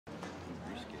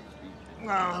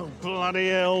Oh, bloody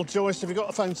hell. Joyce, have you got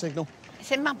a phone signal?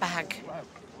 It's in my bag.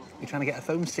 You're trying to get a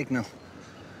phone signal?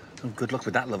 Oh, good luck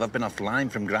with that, love. I've been offline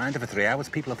from Grindr for 3 hours.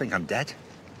 People will think I'm dead.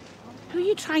 Who are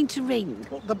you trying to ring?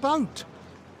 What, the boat?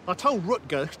 I told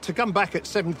Rutger to come back at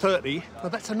 7:30,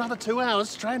 but that's another 2 hours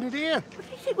stranded here. What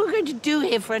do you think we're going to do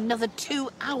here for another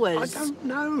 2 hours? I don't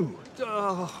know.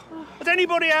 Has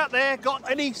anybody out there got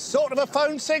any sort of a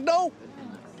phone signal?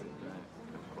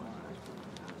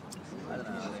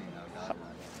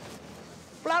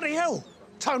 Bloody hell!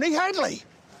 Tony Hadley!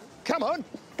 Come on!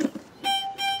 Wait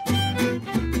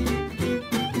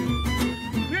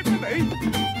for me!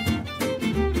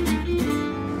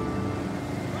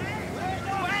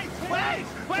 Wait!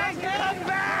 Come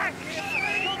back!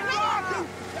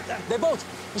 Their boat.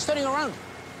 He's turning around.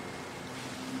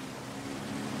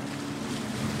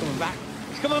 Coming back.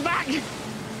 He's coming back!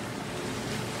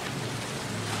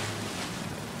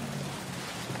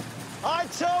 I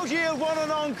told you you'd want an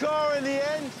encore in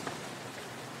the end.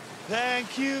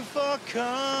 Thank you for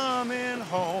coming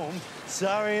home.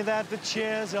 Sorry that the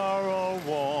chairs are all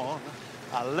worn.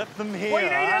 I left them here. We need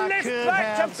a lift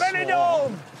back to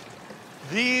Benidorm!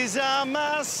 These are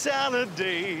my salad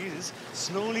days,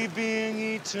 slowly being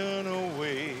eaten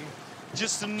away.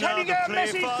 Just another play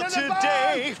for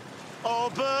today. Oh,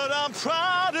 but I'm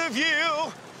proud of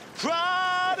you,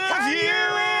 proud of you,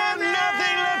 and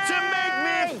nothing left to make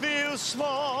me feel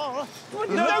small.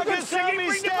 No good singing,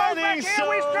 bring the boat back here,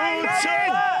 we're stranded!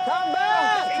 Come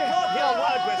back! You can't hear a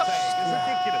word we're saying, it's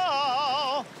ridiculous.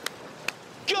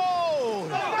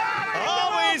 Gold!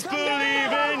 Always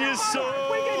believe in your soul.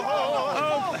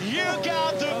 You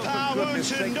got the power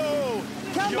to know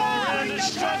you're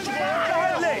indestructible.